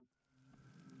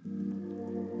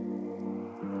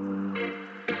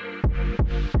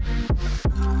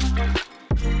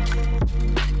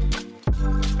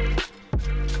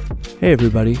Hey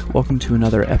everybody, welcome to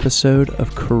another episode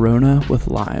of Corona with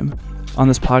Lyme. On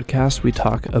this podcast, we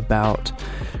talk about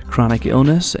chronic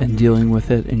illness and dealing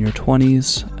with it in your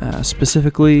 20s,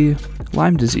 specifically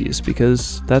Lyme disease,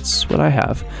 because that's what I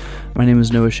have. My name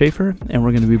is Noah Shaffer, and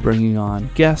we're going to be bringing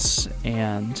on guests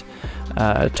and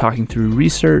talking through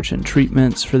research and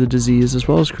treatments for the disease, as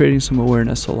well as creating some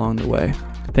awareness along the way.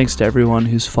 Thanks to everyone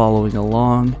who's following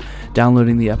along,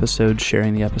 downloading the episodes,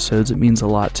 sharing the episodes. It means a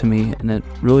lot to me, and it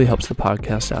really helps the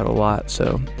podcast out a lot.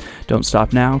 So don't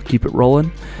stop now. Keep it rolling.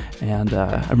 And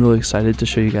I'm really excited to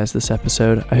show you guys this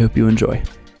episode. I hope you enjoy.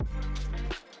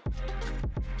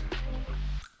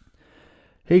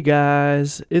 Hey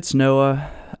guys, it's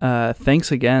Noah.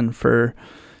 Thanks again for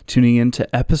tuning in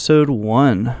to episode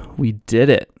 1. We did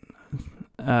it.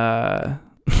 If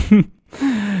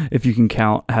you can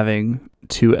count having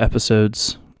 2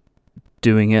 episodes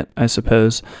doing it, I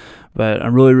suppose. But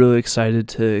I'm really excited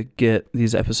to get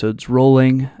these episodes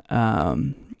rolling.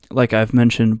 Like I've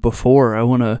mentioned before, I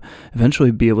want to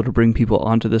eventually be able to bring people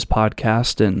onto this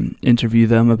podcast and interview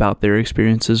them about their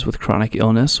experiences with chronic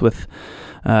illness, with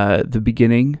the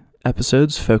beginning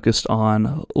episodes focused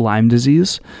on Lyme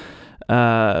disease.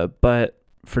 But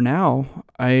for now,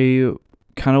 I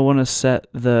kind of want to set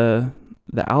the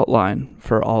outline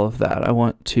for all of that. I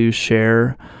want to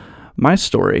share my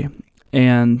story,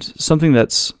 and something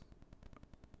that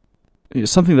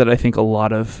I think a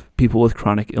lot of people with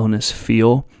chronic illness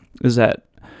feel is that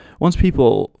once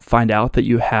people find out that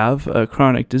you have a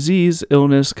chronic disease,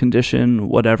 illness, condition,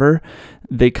 whatever,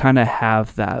 they kind of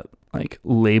have that like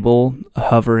label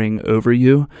hovering over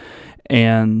you.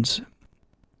 And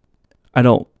I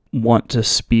don't want to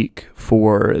speak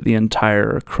for the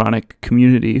entire chronic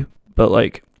community, but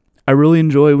like I really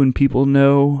enjoy when people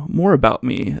know more about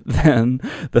me than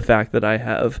the fact that I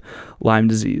have Lyme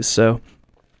disease. So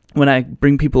when I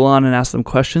bring people on and ask them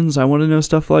questions, I want to know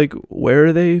stuff like, where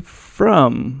are they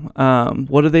from?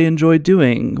 What do they enjoy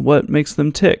doing? What makes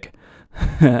them tick?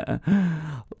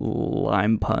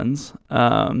 Lyme puns.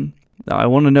 I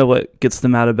want to know what gets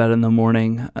them out of bed in the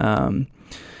morning.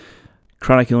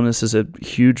 Chronic illness is a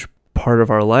huge part of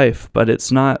our life, but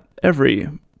it's not every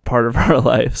part of our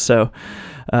life. So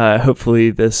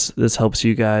hopefully this helps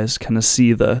you guys kind of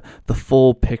see the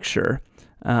full picture,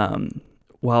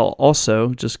 while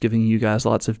also just giving you guys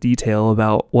lots of detail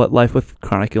about what life with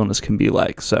chronic illness can be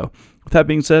like. So with that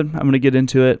being said, I'm going to get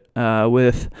into it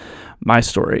with my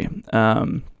story.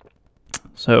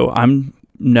 So I'm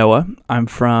Noah. I'm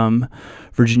from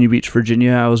Virginia Beach,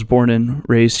 Virginia. I was born and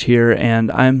raised here,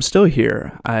 and I'm still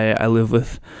here. I live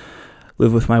with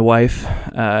my wife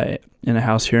in a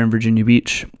house here in Virginia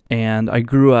Beach, and I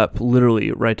grew up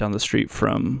literally right down the street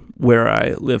from where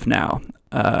I live now.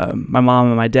 My mom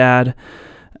and my dad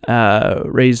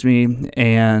raised me,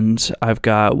 and I've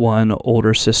got one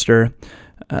older sister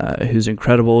who's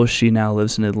incredible. She now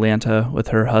lives in Atlanta with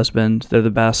her husband. They're the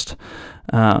best.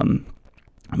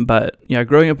 But yeah,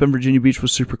 growing up in Virginia Beach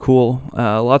was super cool.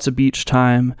 Lots of beach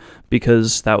time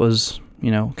because that was,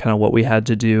 kind of what we had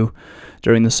to do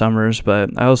during the summers.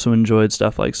 But I also enjoyed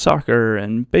stuff like soccer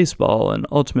and baseball and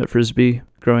ultimate frisbee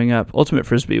growing up. Ultimate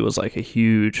frisbee was like a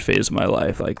huge phase of my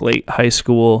life, like late high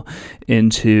school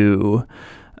into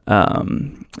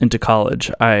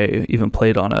college. I even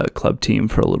played on a club team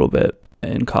for a little bit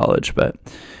in college, but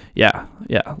yeah,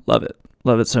 love it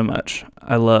so much.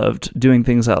 I loved doing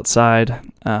things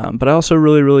outside, but I also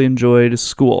really enjoyed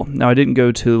school. Now, I didn't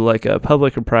go to like a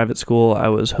public or private school. I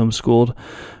was homeschooled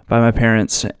by my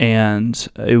parents, and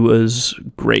it was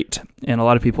great. And a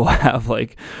lot of people have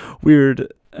like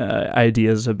weird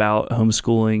ideas about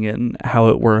homeschooling and how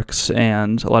it works,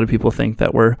 and a lot of people think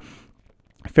that we're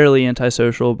fairly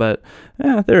antisocial, but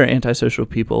there are antisocial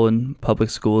people in public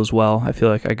school as well. I feel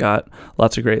like I got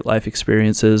lots of great life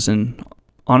experiences, and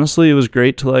honestly, it was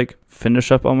great to like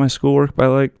finish up all my schoolwork by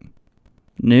like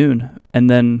noon and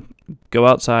then go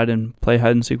outside and play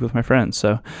hide and seek with my friends.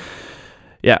 So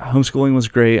yeah, homeschooling was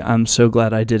great. I'm so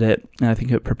glad I did it, and I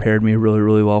think it prepared me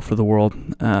really well for the world.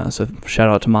 So shout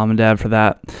out to mom and dad for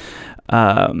that.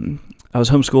 I was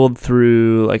homeschooled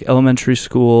through like elementary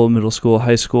school, middle school,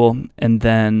 high school, and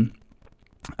then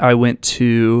I went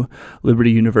to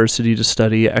Liberty University to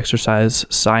study exercise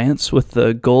science with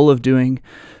the goal of doing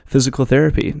physical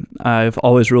therapy. I've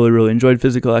always really enjoyed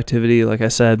physical activity, like I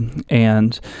said,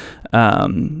 and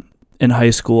in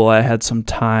high school I had some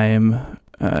time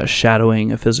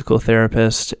shadowing a physical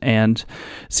therapist, and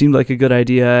it seemed like a good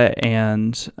idea,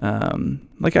 and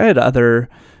like I had other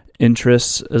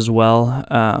interests as well.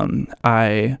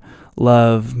 I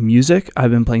love music.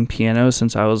 I've been playing piano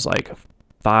since I was like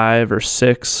 5 or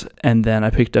 6, and then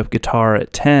I picked up guitar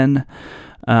at 10.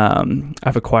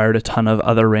 I've acquired a ton of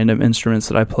other random instruments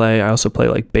that I play. I also play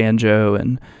like banjo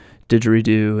and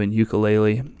didgeridoo and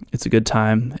ukulele. It's a good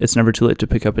time. It's never too late to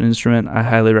pick up an instrument. I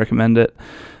highly recommend it.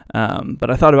 But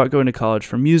I thought about going to college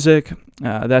for music.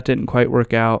 That didn't quite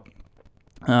work out.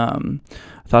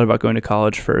 I thought about going to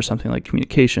college for something like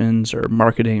communications or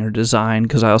marketing or design,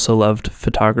 because I also loved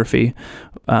photography,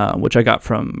 which I got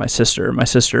from my sister. My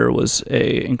sister was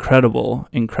a incredible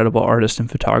artist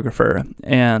and photographer,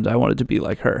 and I wanted to be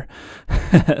like her.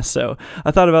 So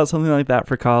I thought about something like that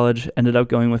for college, ended up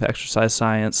going with exercise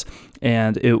science,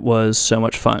 and it was so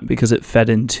much fun because it fed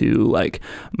into like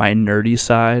my nerdy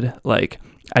side. Like,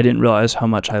 I didn't realize how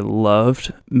much I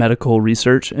loved medical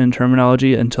research and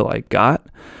terminology until I got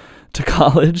to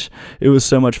college. It was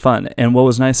so much fun. And what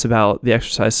was nice about the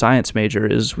exercise science major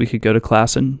is we could go to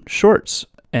class in shorts,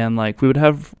 and like we would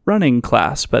have running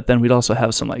class, but then we'd also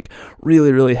have some like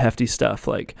really, really hefty stuff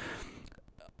like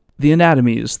the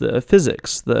anatomies, the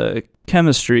physics, the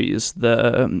chemistries,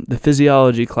 the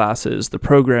physiology classes, the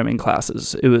programming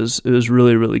classes. It was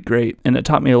really, really great. And it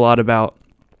taught me a lot about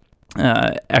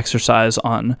exercise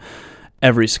on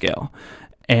every scale.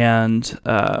 And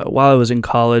while I was in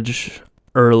college,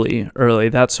 early,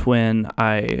 that's when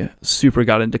I super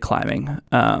got into climbing.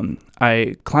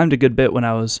 I climbed a good bit when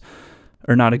I was,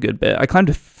 or not a good bit, I climbed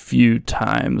a few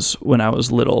times when I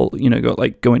was little,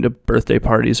 going to birthday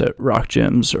parties at rock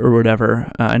gyms or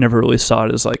whatever. I never really saw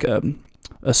it as like a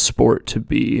sport to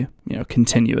be,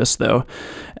 continuous though.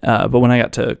 But when I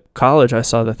got to college, I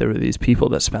saw that there were these people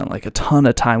that spent like a ton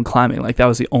of time climbing. Like that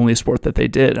was the only sport that they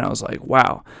did. And I was like,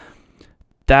 wow,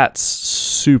 that's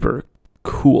super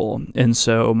cool. And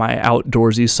so my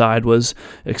outdoorsy side was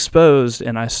exposed,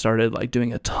 and I started like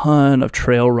doing a ton of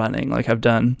trail running. Like I've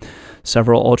done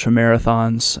several ultra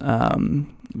marathons.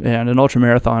 And an ultra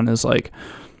marathon is like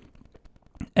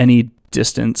any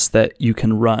distance that you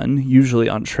can run, usually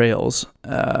on trails,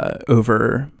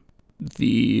 over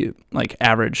the like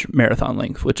average marathon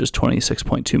length, which is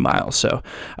 26.2 miles. So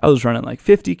I was running like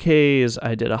 50Ks.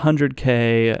 I did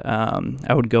 100K.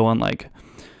 I would go on like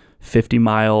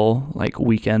 50-mile like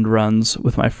weekend runs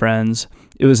with my friends.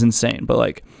 It was insane. But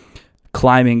like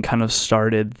climbing kind of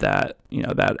started that,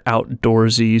 that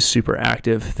outdoorsy, super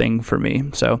active thing for me.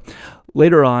 So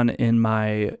later on in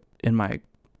my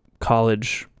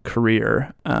college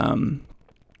career,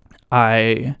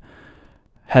 I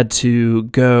had to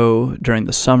go during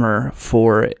the summer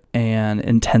for an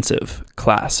intensive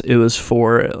class. It was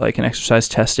for like an exercise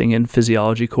testing and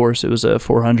physiology course. It was a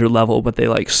 400 level, but they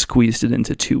like squeezed it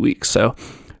into 2 weeks. So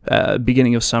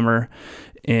beginning of summer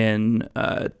in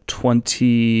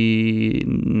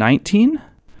 2019.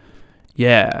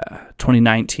 Yeah,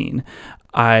 2019.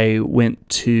 I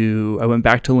went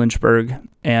back to Lynchburg,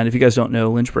 and if you guys don't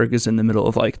know, Lynchburg is in the middle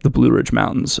of like the Blue Ridge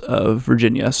Mountains of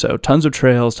Virginia. So tons of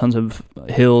trails, tons of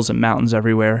hills and mountains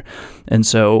everywhere. And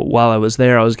so while I was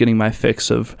there, I was getting my fix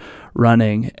of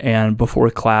running, and before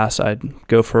class, I'd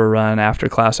go for a run. After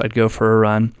class, I'd go for a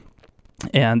run.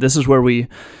 And this is where we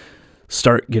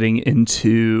start getting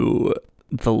into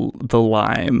the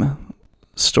Lyme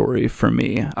story for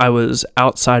me. I was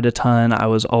outside a ton. I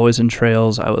was always in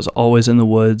trails. I was always in the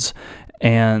woods.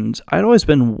 And I'd always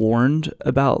been warned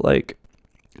about like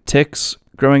ticks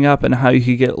growing up and how you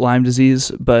could get Lyme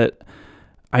disease, but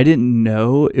I didn't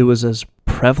know it was as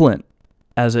prevalent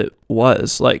as it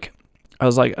was. Like, I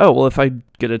was like, oh, well, if I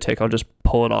get a tick, I'll just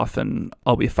pull it off and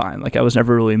I'll be fine. Like, I was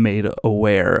never really made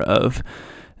aware of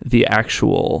the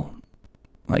actual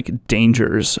like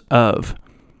dangers of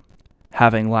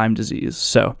having Lyme disease.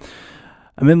 So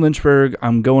I'm in Lynchburg.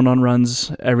 I'm going on runs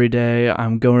every day.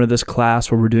 I'm going to this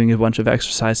class where we're doing a bunch of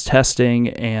exercise testing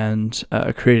and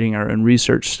creating our own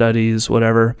research studies,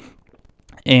 whatever.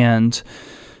 And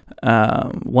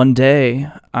one day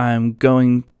I'm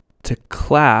going to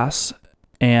class,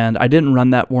 and I didn't run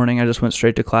that morning. I just went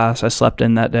straight to class. I slept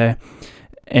in that day,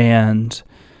 and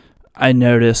I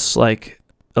noticed like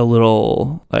a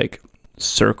little like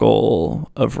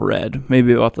circle of red,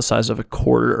 maybe about the size of a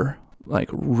quarter, like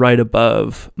right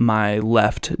above my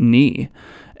left knee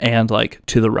and like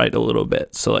to the right a little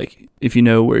bit. So like if you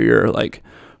know where your like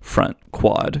front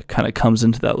quad kind of comes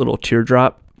into that little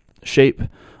teardrop shape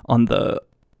on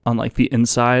like the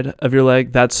inside of your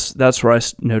leg, that's where I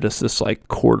noticed this like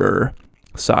quarter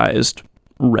sized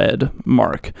red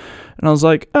mark. And I was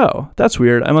like, oh, that's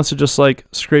weird. I must have just like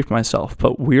scraped myself,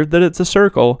 but weird that it's a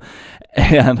circle.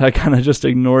 And I kind of just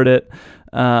ignored it.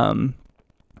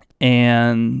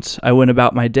 And I went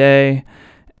about my day.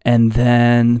 And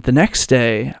then the next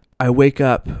day I wake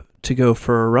up to go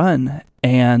for a run,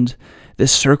 and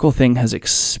this circle thing has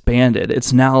expanded.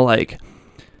 It's now like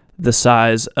the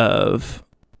size of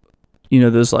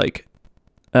those like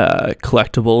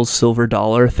collectibles silver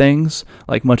dollar things,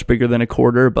 like much bigger than a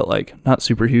quarter, but like not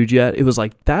super huge yet. It was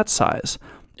like that size,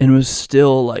 and it was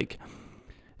still like,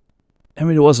 I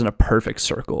mean, it wasn't a perfect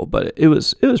circle, but it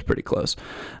was pretty close.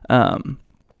 And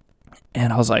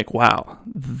I was like, wow,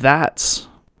 that's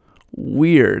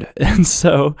weird. And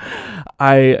so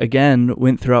I again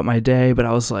went throughout my day, but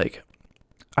I was like,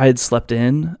 I had slept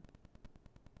in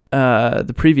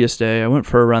the previous day. I went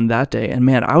for a run that day, and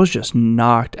man, I was just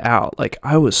knocked out. Like,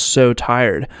 I was so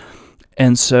tired.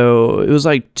 And so it was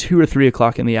like 2 or 3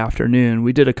 o'clock in the afternoon.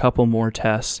 We did a couple more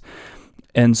tests,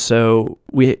 and so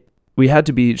we had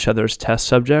to be each other's test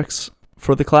subjects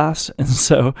for the class. And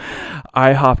so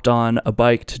I hopped on a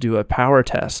bike to do a power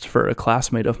test for a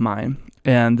classmate of mine.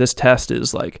 And this test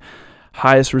is like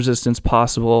highest resistance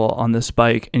possible on this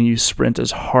bike, and you sprint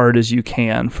as hard as you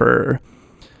can for,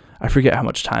 I forget how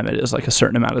much time it is, like a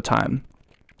certain amount of time.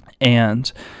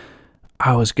 And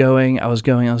I was going. I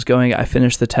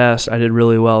finished the test. I did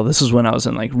really well. This is when I was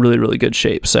in like really, really good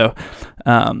shape. So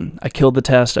I killed the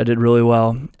test. I did really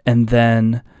well. And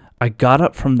then I got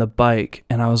up from the bike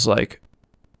and I was like,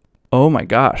 oh my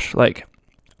gosh, like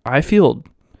I feel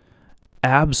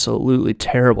absolutely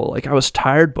terrible. Like, I was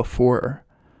tired before,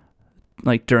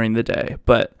 like during the day,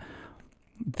 but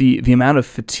the amount of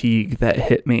fatigue that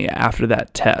hit me after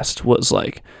that test was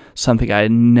like something I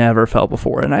had never felt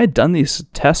before. And I had done these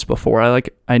tests before.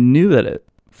 I knew that it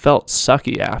felt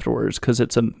sucky afterwards because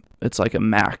it's like a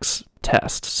max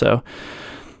test. So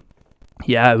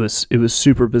yeah, it was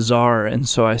super bizarre. And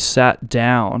so I sat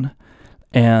down,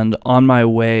 and on my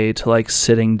way to like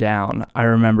sitting down, I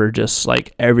remember just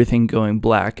like everything going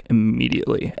black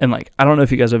immediately. And like, I don't know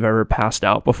if you guys have ever passed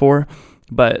out before,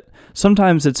 but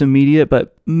sometimes it's immediate,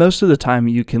 but most of the time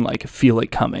you can like feel it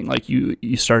coming. Like you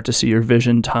start to see your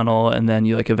vision tunnel, and then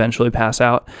you like eventually pass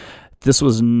out. This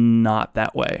was not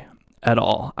that way at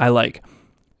all. I like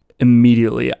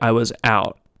immediately I was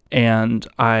out, and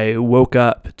I woke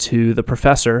up to the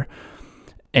professor,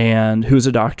 and who's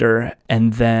a doctor,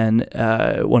 and then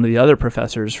one of the other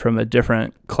professors from a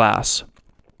different class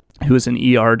who was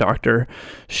an ER doctor.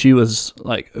 She was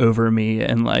like over me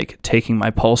and like taking my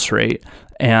pulse rate,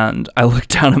 and I looked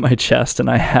down at my chest and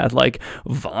I had like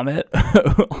vomit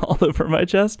all over my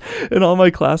chest, and all my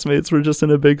classmates were just in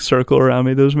a big circle around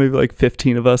me. There was maybe like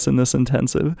 15 of us in this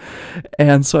intensive.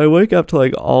 And so I wake up to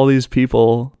like all these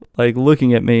people like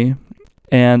looking at me,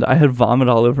 and I had vomit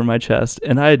all over my chest,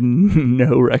 and I had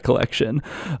no recollection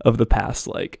of the past,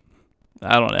 like,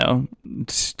 I don't know,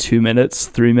 2 minutes,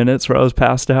 3 minutes where I was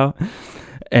passed out.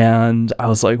 And I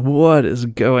was like, what is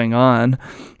going on?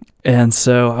 And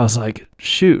so I was like,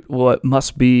 shoot, well, it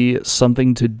must be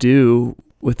something to do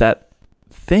with that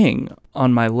thing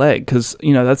on my leg. Cause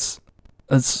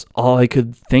that's all I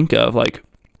could think of, like,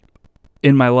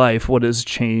 in my life, what has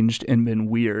changed and been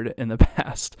weird in the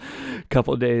past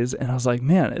couple of days. And I was like,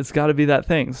 man, it's gotta be that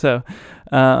thing. So,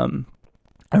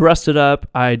 I rested up.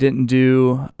 I didn't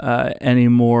do any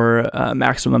more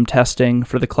maximum testing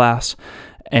for the class,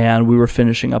 and we were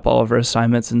finishing up all of our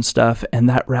assignments and stuff, and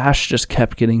that rash just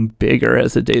kept getting bigger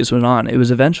as the days went on. It was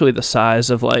eventually the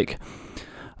size of like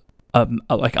a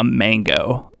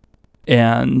mango,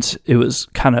 and it was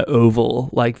kind of oval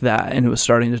like that, and it was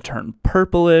starting to turn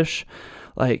purplish.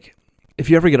 Like, if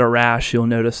you ever get a rash, you'll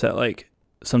notice that like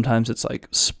sometimes it's like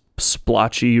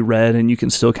splotchy red and you can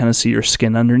still kind of see your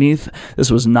skin underneath.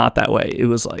 This was not that way. It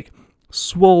was like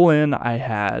swollen. I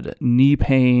had knee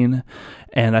pain,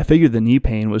 and I figured the knee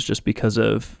pain was just because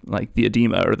of like the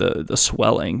edema or the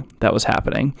swelling that was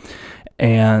happening.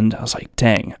 And I was like,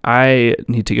 dang, I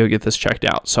need to go get this checked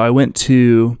out. So I went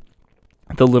to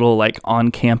the little like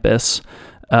on-campus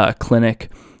clinic,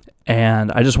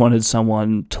 and I just wanted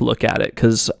someone to look at it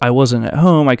because I wasn't at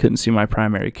home. I couldn't see my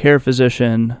primary care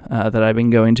physician that I've been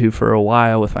going to for a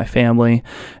while with my family.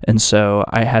 And so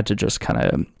I had to just kind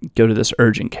of go to this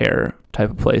urgent care type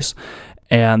of place.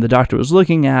 And the doctor was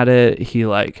looking at it. He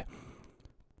like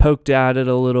poked at it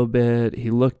a little bit. He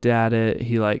looked at it.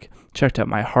 He like checked out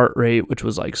my heart rate, which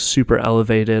was like super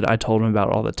elevated. I told him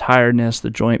about all the tiredness, the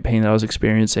joint pain that I was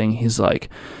experiencing. He's like,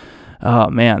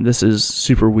 oh man, this is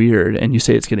super weird. And you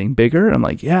say it's getting bigger? I'm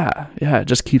like, yeah, it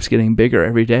just keeps getting bigger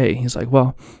every day. He's like,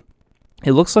 well,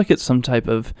 it looks like it's some type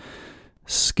of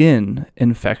skin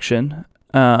infection.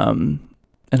 And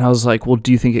I was like, well,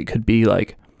 do you think it could be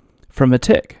like from a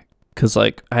tick? Because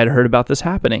like I had heard about this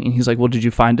happening. And he's like, well, did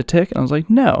you find a tick? And I was like,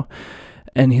 no.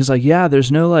 And he's like, yeah,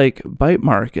 there's no like bite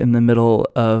mark in the middle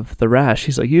of the rash.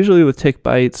 He's like, usually with tick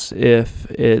bites, if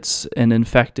it's an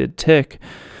infected tick,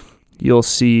 you'll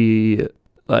see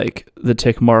like the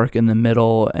tick mark in the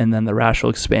middle, and then the rash will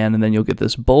expand, and then you'll get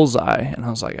this bullseye. And I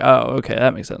was like, oh, okay,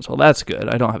 that makes sense. Well, that's good.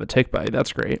 I don't have a tick bite.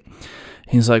 That's great.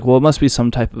 He's like, well, it must be some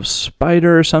type of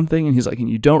spider or something. And he's like, and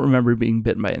you don't remember being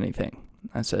bitten by anything?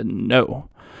 I said, no,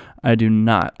 I do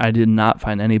not. I did not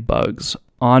find any bugs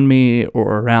on me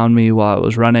or around me while I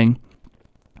was running.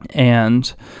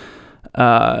 And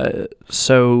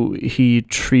so he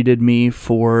treated me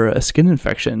for a skin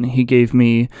infection. He gave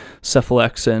me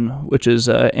cephalexin, which is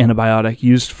an antibiotic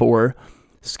used for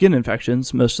skin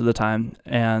infections most of the time.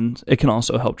 And it can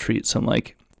also help treat some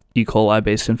like E. coli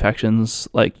based infections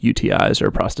like UTIs or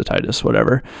prostatitis,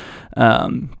 whatever.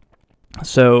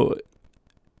 So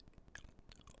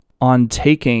on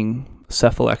taking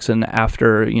cephalexin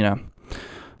after,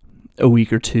 a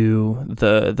week or two,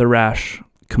 the rash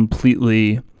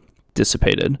completely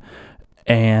dissipated,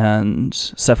 and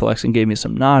cephalexin gave me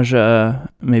some nausea,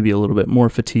 maybe a little bit more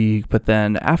fatigue, but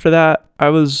then after that I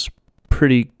was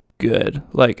pretty good.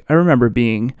 Like, I remember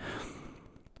being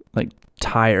like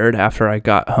tired after I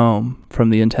got home from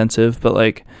the intensive, but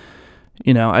like,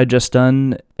 I'd just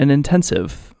done an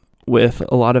intensive with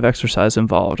a lot of exercise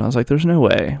involved. I was like, there's no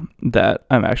way that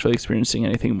I'm actually experiencing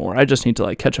anything more. I just need to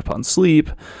like catch up on sleep,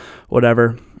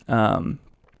 whatever.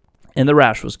 And the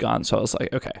rash was gone. So I was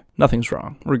like, okay, nothing's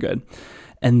wrong. We're good.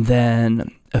 And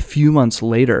then a few months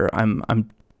later,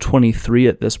 I'm 23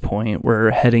 at this point.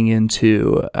 We're heading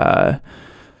into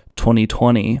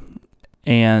 2020.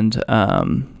 And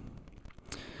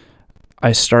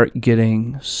I start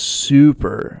getting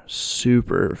super,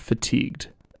 super fatigued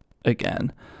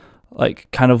again. Like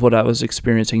kind of what I was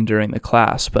experiencing during the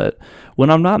class. But when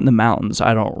I'm not in the mountains,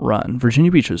 I don't run.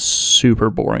 Virginia Beach is super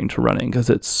boring to run in because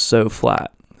it's so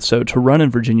flat. So to run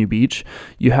in Virginia Beach,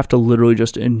 you have to literally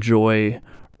just enjoy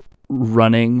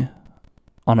running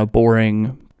on a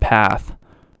boring path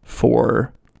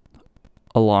for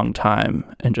a long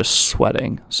time and just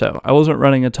sweating. So I wasn't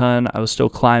running a ton. I was still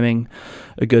climbing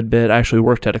a good bit. I actually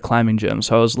worked at a climbing gym.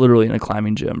 So I was literally in a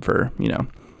climbing gym for,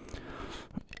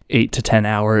 8 to 10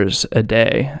 hours a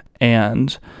day.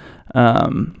 And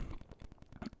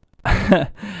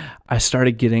I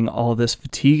started getting all this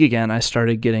fatigue again. I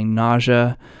started getting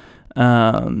nausea.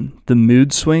 The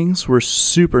mood swings were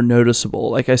super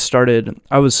noticeable. Like I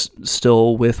was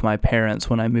still with my parents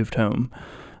when I moved home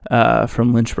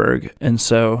from Lynchburg. And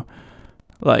so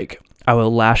like I would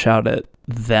lash out at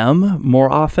them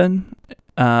more often.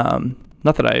 Not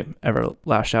that I ever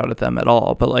lashed out at them at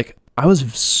all, but like I was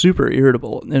super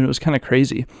irritable and it was kind of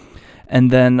crazy. And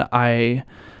then I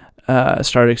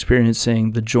started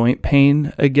experiencing the joint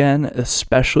pain again,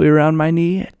 especially around my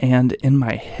knee and in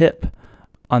my hip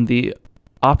on the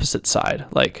opposite side.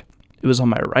 Like it was on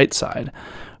my right side,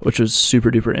 which was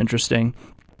super duper interesting.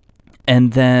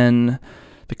 And then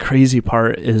the crazy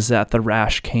part is that the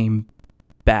rash came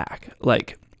back.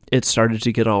 Like it started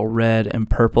to get all red and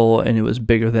purple and it was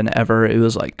bigger than ever. It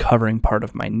was like covering part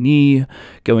of my knee,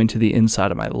 going to the inside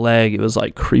of my leg. It was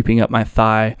like creeping up my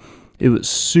thigh. It was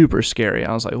super scary.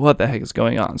 I was like, what the heck is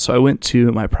going on? So I went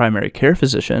to my primary care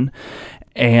physician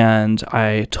and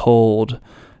I told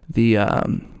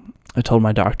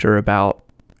my doctor about,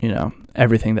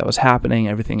 everything that was happening,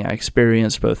 everything I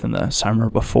experienced both in the summer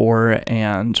before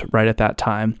and right at that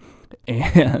time.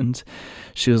 And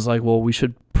she was like, well, we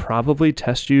should probably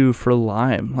test you for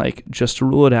Lyme, like just to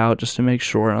rule it out, just to make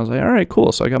sure. And I was like, all right,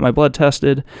 cool. So I got my blood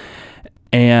tested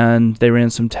and they ran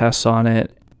some tests on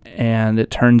it. And it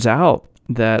turns out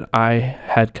that I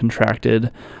had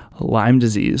contracted Lyme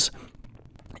disease.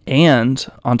 And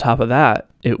on top of that,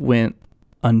 it went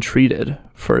untreated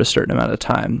for a certain amount of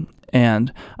time.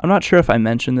 And I'm not sure if I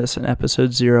mentioned this in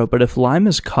episode 0, but if Lyme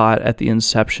is caught at the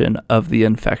inception of the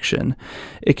infection,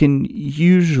 it can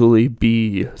usually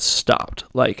be stopped.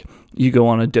 Like you go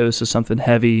on a dose of something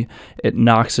heavy, it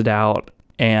knocks it out,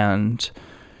 and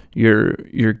you're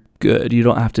good. You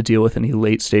don't have to deal with any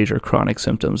late stage or chronic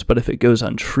symptoms. But if it goes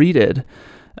untreated,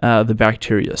 the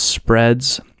bacteria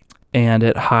spreads and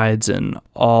it hides in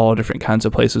all different kinds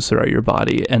of places throughout your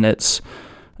body, and it's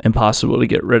impossible to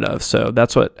get rid of. So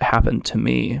that's what happened to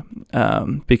me,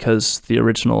 because the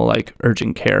original like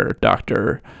urgent care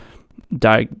doctor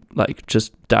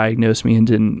just diagnosed me and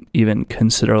didn't even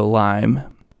consider Lyme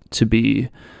to be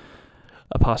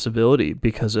a possibility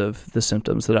because of the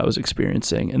symptoms that I was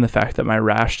experiencing and the fact that my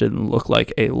rash didn't look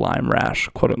like a Lyme rash,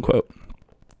 quote unquote.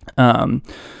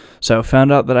 So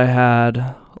found out that I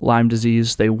had Lyme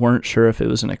disease. They weren't sure if it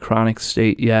was in a chronic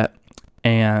state yet.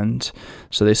 And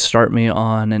so they start me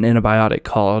on an antibiotic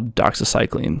called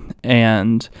doxycycline.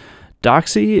 And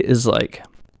doxy is like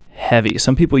heavy.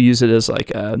 Some people use it as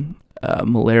like a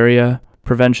malaria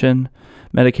prevention,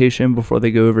 medication before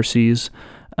they go overseas.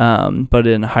 But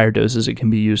in higher doses, it can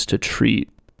be used to treat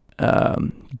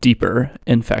deeper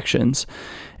infections.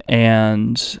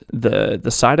 And the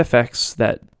side effects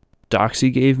that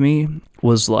Doxy gave me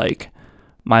was like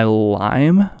my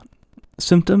Lyme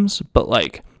symptoms, but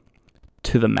like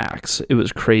to the max. It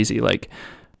was crazy. Like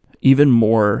even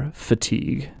more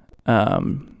fatigue,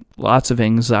 lots of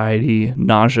anxiety,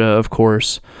 nausea, of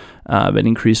course. It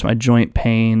increased my joint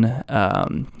pain.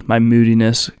 My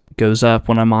moodiness goes up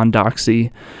when I'm on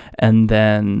Doxy, and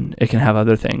then it can have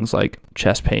other things like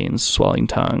chest pains, swelling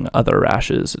tongue, other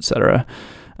rashes, etc.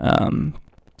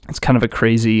 It's kind of a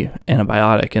crazy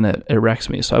antibiotic, and it wrecks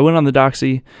me. So I went on the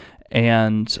Doxy,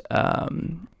 and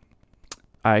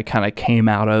I kind of came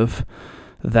out of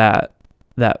that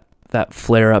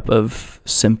flare up of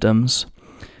symptoms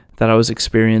that I was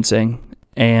experiencing,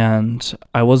 and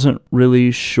I wasn't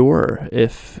really sure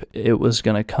if it was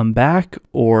going to come back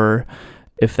or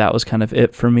if that was kind of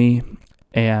it for me.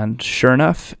 And sure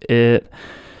enough, it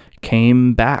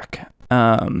came back.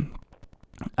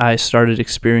 I started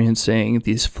experiencing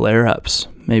these flare-ups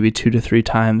maybe 2 to 3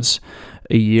 times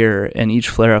a year, and each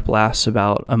flare-up lasts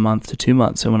about a month to 2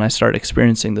 months. And when I started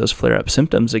experiencing those flare-up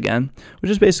symptoms again,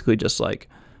 which is basically just like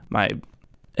my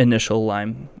initial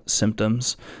Lyme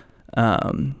symptoms,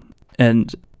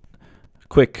 and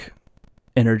quick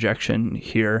interjection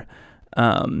here,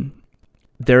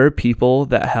 there are people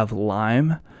that have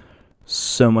Lyme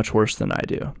so much worse than I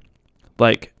do.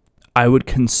 Like, I would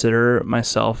consider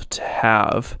myself to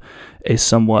have a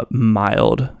somewhat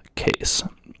mild case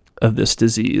of this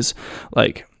disease.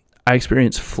 Like, I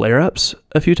experience flare-ups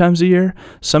a few times a year.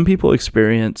 Some people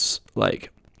experience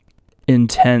like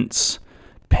intense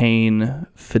pain,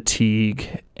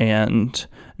 fatigue, and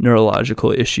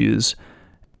neurological issues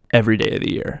every day of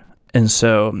the year. And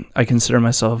so I consider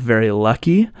myself very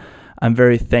lucky. I'm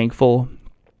very thankful.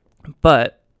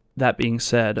 But that being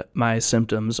said, my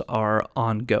symptoms are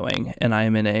ongoing, and I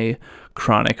am in a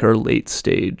chronic or late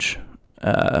stage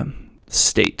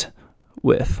state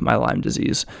with my Lyme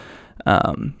disease.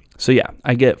 So yeah,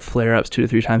 I get flare-ups 2 to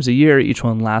 3 times a year. Each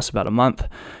one lasts about a month,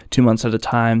 2 months at a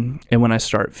time. And when I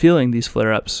start feeling these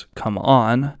flare-ups come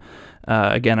on,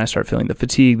 again, I start feeling the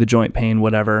fatigue, the joint pain,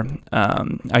 whatever.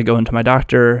 I go into my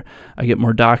doctor, I get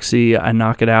more Doxy, I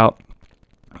knock it out.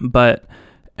 But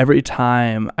every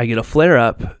time I get a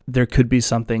flare-up, there could be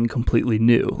something completely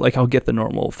new. Like, I'll get the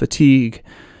normal fatigue,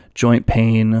 joint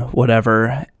pain,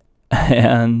 whatever.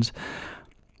 And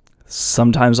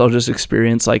sometimes I'll just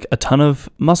experience like a ton of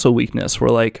muscle weakness where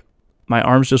like my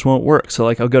arms just won't work. So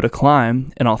like I'll go to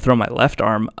climb and I'll throw my left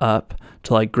arm up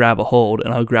to like grab a hold,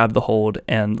 and I'll grab the hold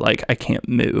and like I can't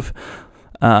move.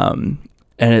 And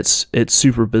it's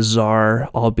super bizarre.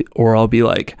 I'll be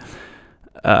like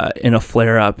in a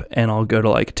flare up, and I'll go to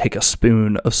like take a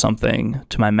spoon of something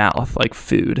to my mouth, like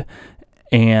food,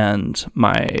 and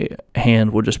my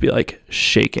hand will just be like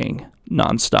shaking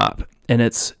nonstop. And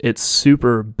it's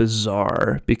super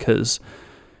bizarre because,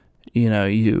 you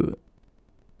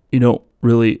don't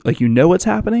really, like, what's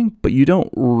happening, but you don't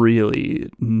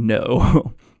really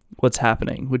know what's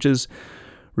happening, which is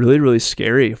really, really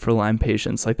scary for Lyme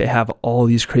patients. Like, they have all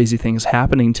these crazy things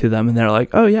happening to them, and they're like,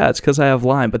 oh yeah, it's because I have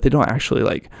Lyme, but they don't actually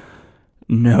like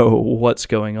know what's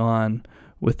going on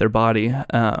with their body.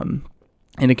 And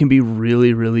it can be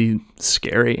really, really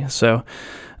scary. So,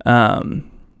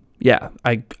 yeah,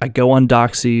 I go on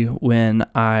Doxy when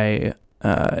I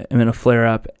am in a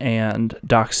flare-up, and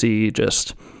Doxy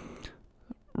just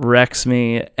wrecks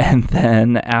me. And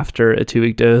then after a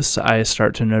 2-week dose, I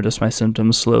start to notice my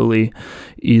symptoms slowly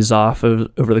ease off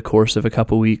over the course of a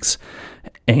couple weeks.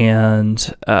 And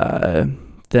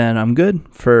then I'm good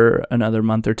for another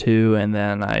month or two, and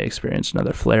then I experience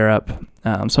another flare-up,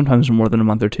 sometimes more than a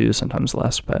month or two, sometimes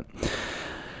less. But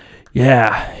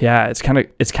yeah, it's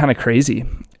kind of crazy.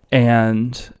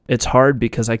 And it's hard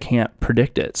because I can't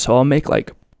predict it. So I'll make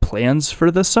like plans for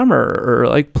the summer or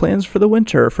like plans for the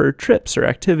winter for trips or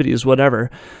activities, whatever,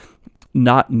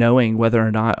 not knowing whether or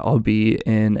not I'll be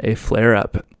in a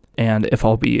flare-up and if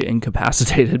I'll be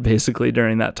incapacitated basically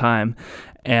during that time.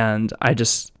 And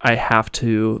I have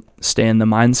to stay in the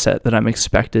mindset that I'm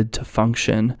expected to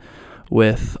function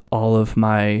with all of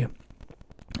my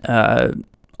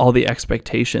all the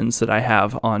expectations that I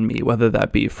have on me, whether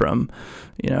that be from,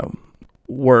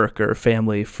 work or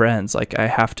family, friends. Like, I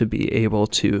have to be able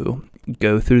to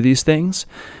go through these things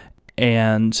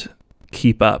and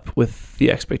keep up with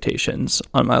the expectations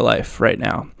on my life right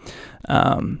now.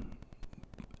 And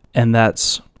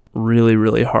that's really,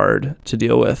 really hard to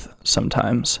deal with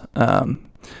sometimes.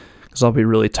 Because I'll be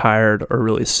really tired or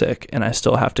really sick, and I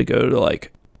still have to go to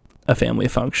like a family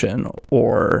function,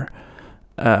 or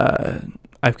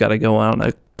I've got to go on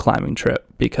a climbing trip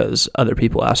because other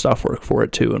people asked off work for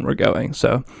it too and we're going.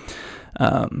 So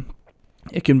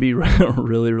it can be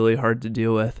really, really hard to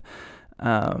deal with.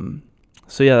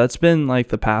 So yeah, that's been like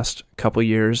the past couple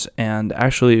years, and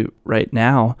actually right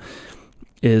now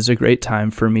is a great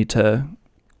time for me to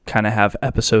kind of have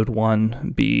episode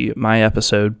 1 be my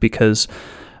episode, because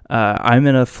I'm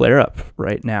in a flare-up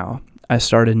right now. I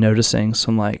started noticing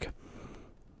some like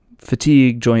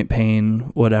fatigue, joint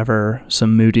pain, whatever,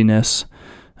 some moodiness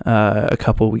a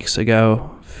couple weeks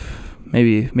ago,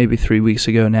 maybe 3 weeks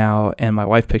ago now, and my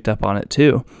wife picked up on it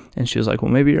too, and she was like,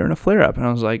 well, maybe you're in a flare-up. And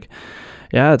I was like,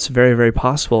 yeah, it's very, very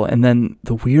possible. And then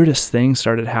the weirdest thing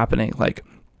started happening. Like,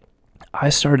 I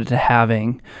started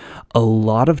having a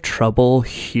lot of trouble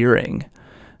hearing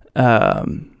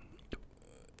in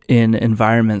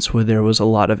environments where there was a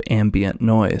lot of ambient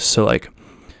noise. So like,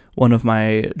 one of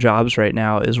my jobs right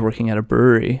now is working at a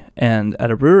brewery, and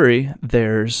at a brewery,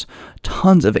 there's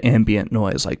tons of ambient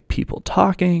noise, like people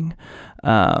talking,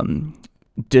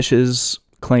 dishes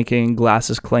clanking,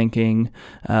 glasses clanking,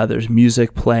 there's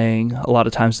music playing. A lot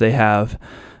of times they have,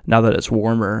 now that it's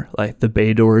warmer, like the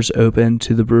bay doors open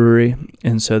to the brewery,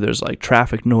 and so there's like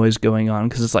traffic noise going on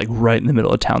because it's like right in the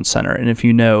middle of town center. And if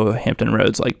you know Hampton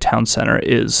Roads, like town center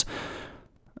is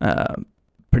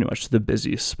pretty much the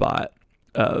busiest spot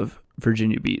of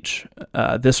Virginia Beach,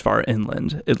 this far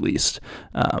inland at least.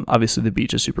 Obviously the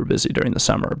beach is super busy during the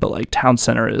summer, but like town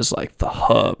center is like the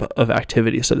hub of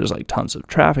activity. So there's like tons of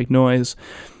traffic noise,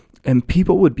 and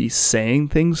people would be saying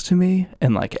things to me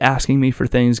and like asking me for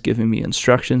things, giving me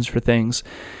instructions for things.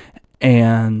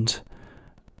 And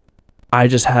I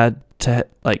just had to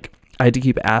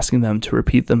keep asking them to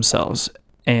repeat themselves.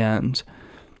 And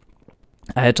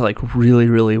I had to like really,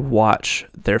 really watch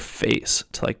their face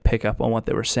to like pick up on what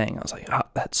they were saying. I was like, oh,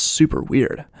 that's super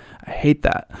weird. I hate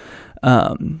that.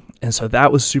 And so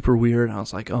that was super weird. I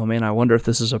was like, oh man, I wonder if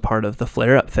this is a part of the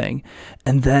flare-up thing.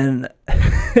 And then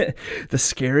the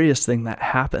scariest thing that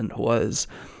happened was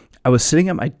I was sitting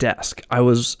at my desk. I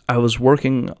was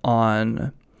working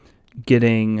on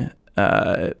getting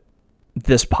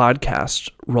this podcast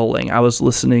rolling. I was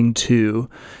listening to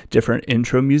different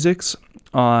intro musics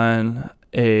on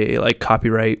a like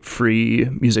copyright free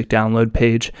music download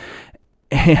page,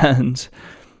 and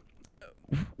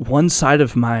one side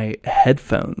of my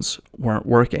headphones weren't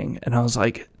working, and I was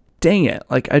like, dang it,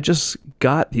 like I just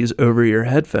got these over-ear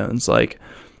headphones, like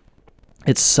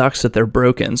it sucks that they're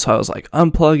broken. So I was like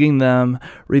unplugging them,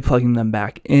 replugging them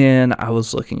back in. I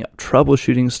was looking up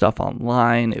troubleshooting stuff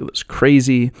online. It was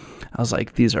crazy. I was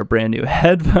like, these are brand new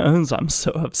headphones. I'm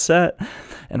so upset.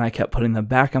 And I kept putting them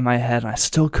back on my head, and I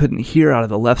still couldn't hear out of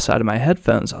the left side of my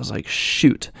headphones. I was like,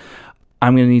 shoot,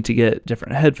 I'm going to need to get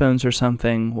different headphones or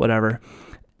something, whatever.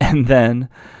 And then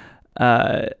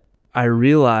I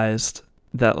realized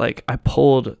that like I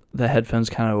pulled the headphones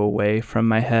kind of away from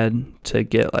my head to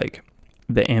get like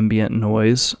the ambient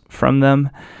noise from them,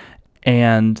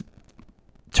 and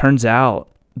turns out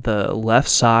the left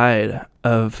side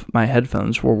of my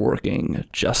headphones were working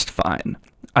just fine.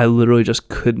 I literally just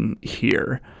couldn't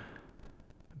hear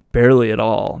barely at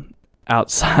all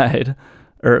outside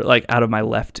or like out of my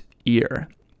left ear.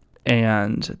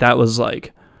 And that was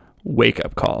like wake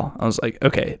up call. I was like,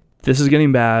 okay, this is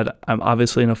getting bad. I'm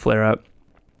obviously in a flare up.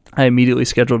 I immediately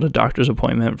scheduled a doctor's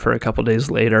appointment for a couple days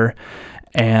later,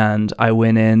 and I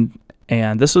went in,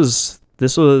 and this was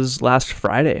last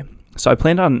Friday. So I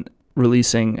planned on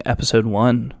releasing episode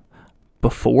 1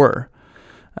 before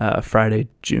Friday,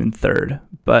 June 3rd,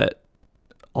 but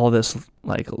all this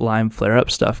like Lyme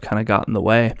flare-up stuff kind of got in the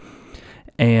way.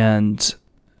 And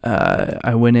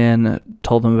I went in,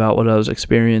 told them about what I was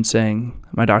experiencing.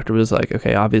 My doctor was like,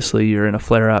 okay, obviously you're in a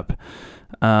flare-up.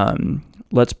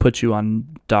 Let's put you on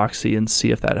Doxy and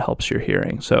see if that helps your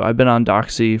hearing. So I've been on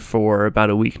Doxy for about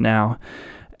a week now,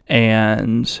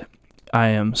 and I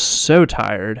am so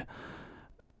tired.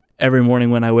 Every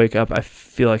morning when I wake up, I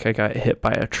feel like I got hit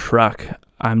by a truck.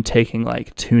 I'm taking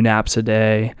like 2 naps a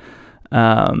day.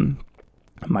 My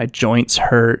joints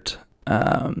hurt.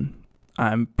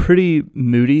 I'm pretty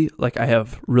moody. Like I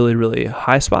have really, really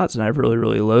high spots and I have really,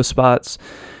 really low spots.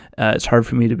 It's hard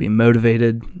for me to be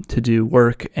motivated to do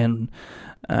work. And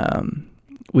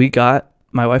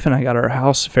my wife and I got our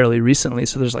house fairly recently,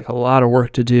 so there's like a lot of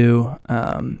work to do.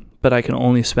 But I can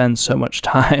only spend so much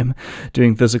time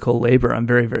doing physical labor. I'm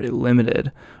very, very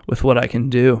limited with what I can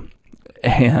do.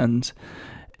 And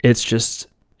it's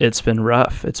been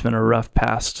rough. It's been a rough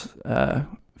past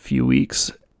few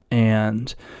weeks.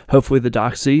 And hopefully the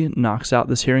Doxy knocks out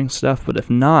this hearing stuff. But if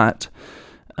not,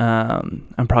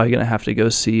 I'm probably going to have to go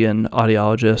see an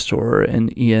audiologist or an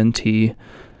ENT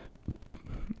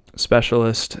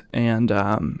specialist, and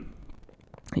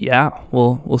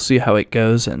we'll see how it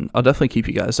goes, and I'll definitely keep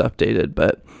you guys updated.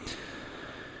 But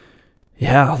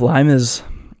yeah, Lyme is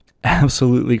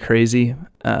absolutely crazy.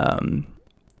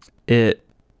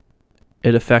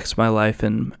 It affects my life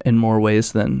in more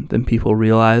ways than people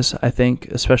realize, I think,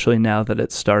 especially now that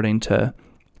it's starting to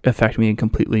affect me in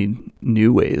completely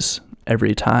new ways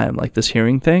every time. Like this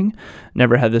hearing thing,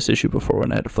 never had this issue before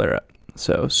when I had a flare up.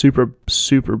 So super,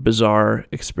 super bizarre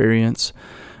experience.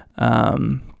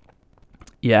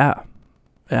 Yeah,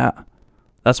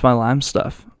 that's my Lyme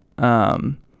stuff.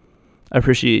 I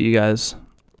appreciate you guys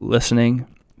listening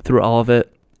through all of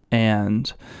it,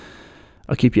 and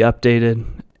I'll keep you updated,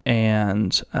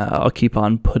 and I'll keep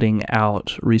on putting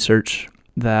out research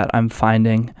that I'm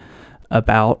finding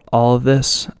about all of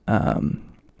this. I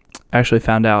actually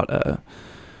found out a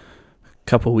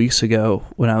couple weeks ago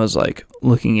when I was like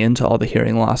looking into all the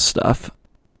hearing loss stuff,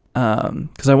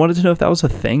 because I wanted to know if that was a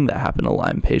thing that happened to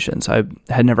Lyme patients. I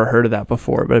had never heard of that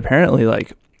before, but apparently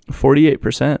like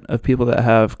 48% of people that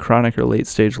have chronic or late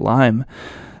stage Lyme,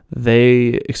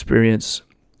 they experience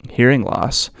hearing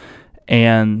loss.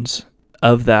 And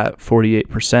of that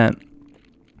 48%,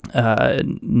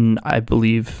 I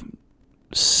believe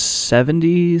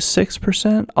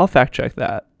 76%, I'll fact check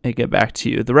that and get back to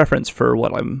you. The reference for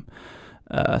what I'm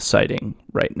citing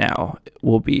right now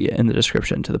will be in the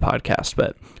description to the podcast,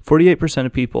 but 48%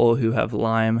 of people who have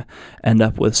Lyme end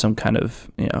up with some kind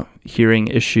of hearing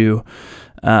issue,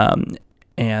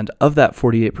 and of that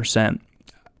 48%,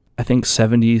 I think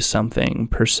 70 something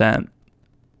percent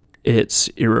it's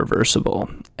irreversible,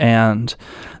 and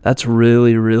that's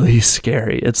really, really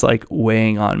scary. It's like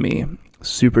weighing on me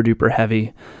super duper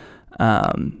heavy.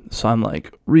 So I'm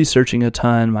like researching a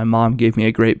ton. My mom gave me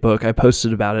a great book. I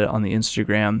posted about it on the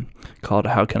Instagram called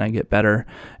How Can I Get Better?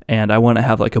 And I want to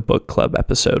have like a book club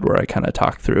episode where I kind of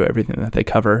talk through everything that they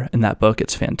cover in that book.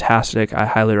 It's fantastic. I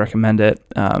highly recommend it.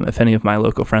 If any of my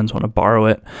local friends want to borrow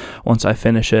it once I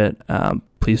finish it,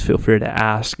 please feel free to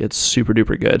ask. It's super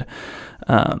duper good.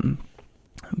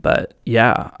 But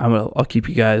yeah, I'll keep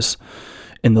you guys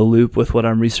in the loop with what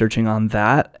I'm researching on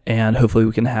that, and hopefully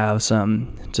we can have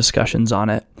some discussions on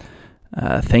it.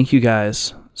 Thank you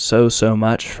guys so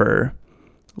much for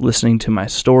listening to my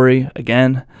story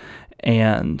again,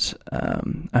 and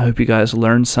I hope you guys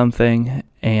learned something,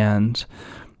 and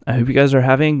I hope you guys are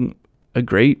having a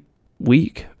great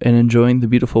week and enjoying the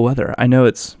beautiful weather. I know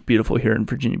it's beautiful here in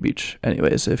Virginia Beach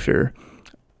anyways, if you're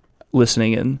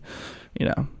listening in,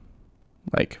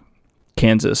 like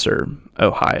Kansas or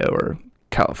Ohio or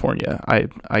California.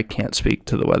 I can't speak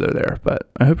to the weather there, but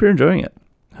I hope you're enjoying it.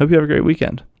 Hope you have a great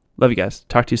weekend. Love you guys.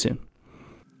 Talk to you soon.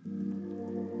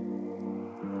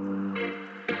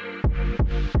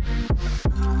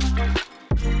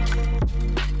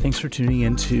 Thanks for tuning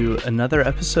in to another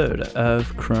episode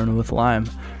of Corona with Lyme.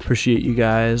 Appreciate you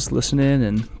guys listening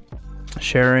and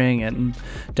sharing and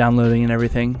downloading and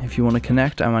everything. If you want to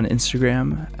connect, I'm on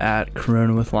Instagram at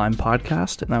Corona with Lyme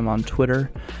Podcast, and I'm on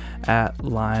Twitter at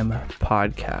Lyme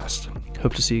Podcast.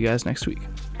 Hope to see you guys next week.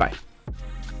 Bye.